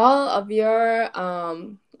 All of your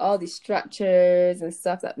all the structures and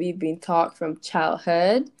stuff that we've been taught from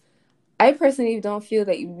childhood, I personally don't feel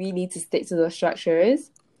that we need to stick to those structures.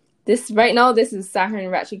 This is Saturn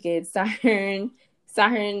retrograde. Saturn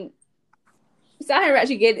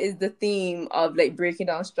retrograde is the theme of, like, breaking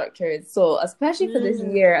down structures. So especially for this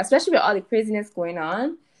year, especially with all the craziness going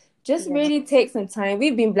on, just really take some time.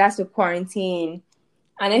 We've been blessed with quarantine.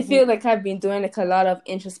 And I feel like I've been doing, like, a lot of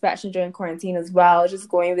introspection during quarantine as well, just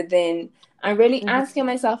going within and really asking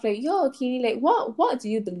myself, like, yo, Keely, like, what do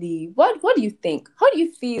you believe? What do you think? How do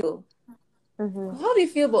you feel? How do you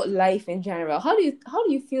feel about life in general? How do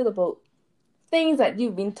you feel about things that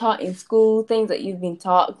you've been taught in school, things that you've been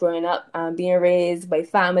taught growing up, being raised by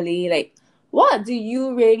family. Like, what do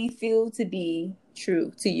you really feel to be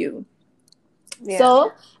true to you? Yeah.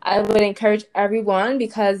 So I would encourage everyone,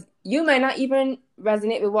 because you might not even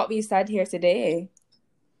resonate with what we said here today.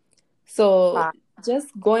 So just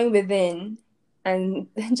going within and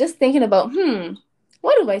just thinking about,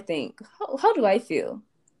 what do I think? How do I feel?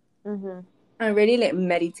 And really like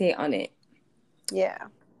meditate on it. Yeah.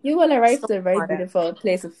 You will arrive to a very beautiful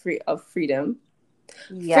place of freedom.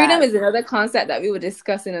 Yes. Freedom is another concept that we will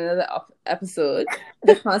discuss in another episode.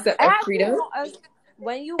 The concept of freedom.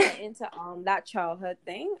 When you went into that childhood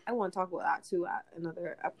thing, I want to talk about that too at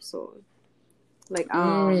another episode. Like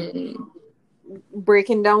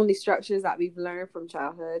breaking down the structures that we've learned from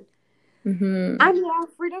childhood. And yeah,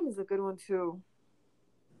 freedom is a good one too.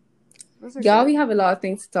 Y'all, we have a lot of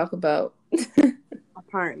things to talk about.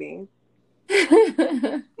 Apparently.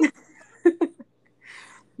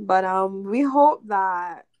 But we hope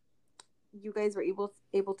that you guys were able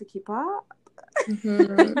to keep up.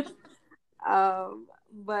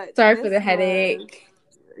 But sorry for the headache.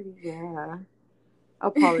 Yeah.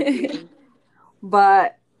 Apologies.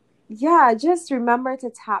 But yeah, just remember to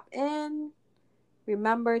tap in.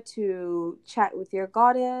 Remember to chat with your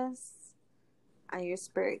goddess and your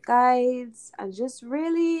spirit guides, and just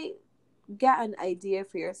really get an idea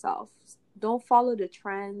for yourself. Don't follow the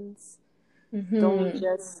trends. Don't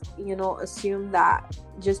just, assume that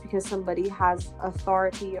just because somebody has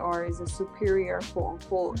authority or is a superior, quote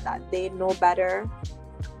unquote, that they know better.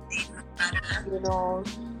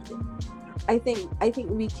 I think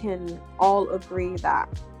we can all agree that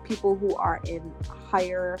people who are in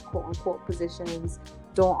higher, quote unquote, positions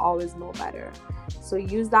don't always know better. So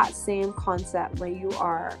use that same concept when you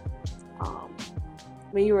are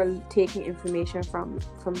taking information from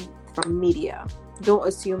media. Don't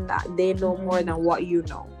assume that they know more than what you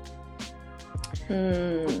know.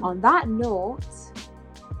 On that note,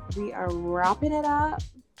 we are wrapping it up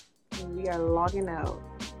and we are logging out.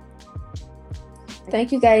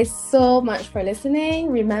 Thank you guys so much for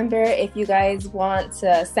listening. Remember, if you guys want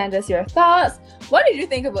to send us your thoughts, what did you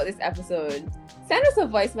think about this episode? Send us a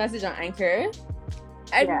voice message on Anchor.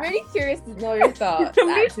 I'm really curious to know your thoughts,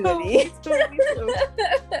 actually. Me too.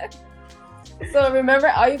 So remember,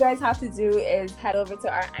 all you guys have to do is head over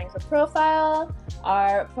to our Anchor profile.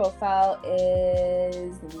 Our profile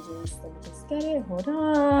is, let me just get it. Hold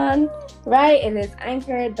on. Right, it is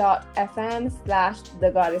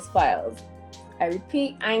anchor.fm/thegoddessfiles. I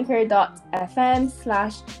repeat,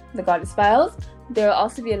 anchor.fm/thegoddessfiles. There will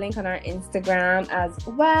also be a link on our Instagram as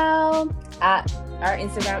well. Our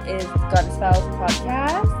Instagram is Goddess Files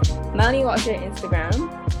Podcast. Melanie, what's your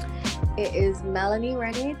Instagram? It is Melanie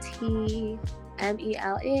Renee T,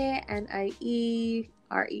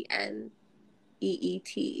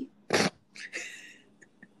 MELANIERENEET.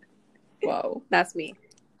 Whoa, that's me,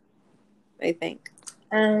 I think.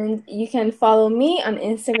 And you can follow me on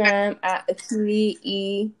Instagram at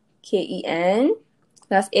AKILIEKEN.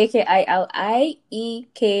 That's AKILIEKEN.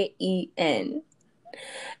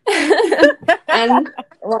 And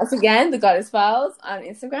once again, the Goddess Files on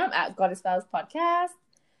Instagram at Goddess Files Podcast.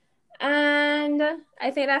 And I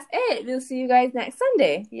think that's it. We'll see you guys next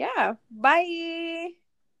Sunday. Yeah. Bye.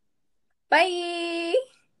 Bye.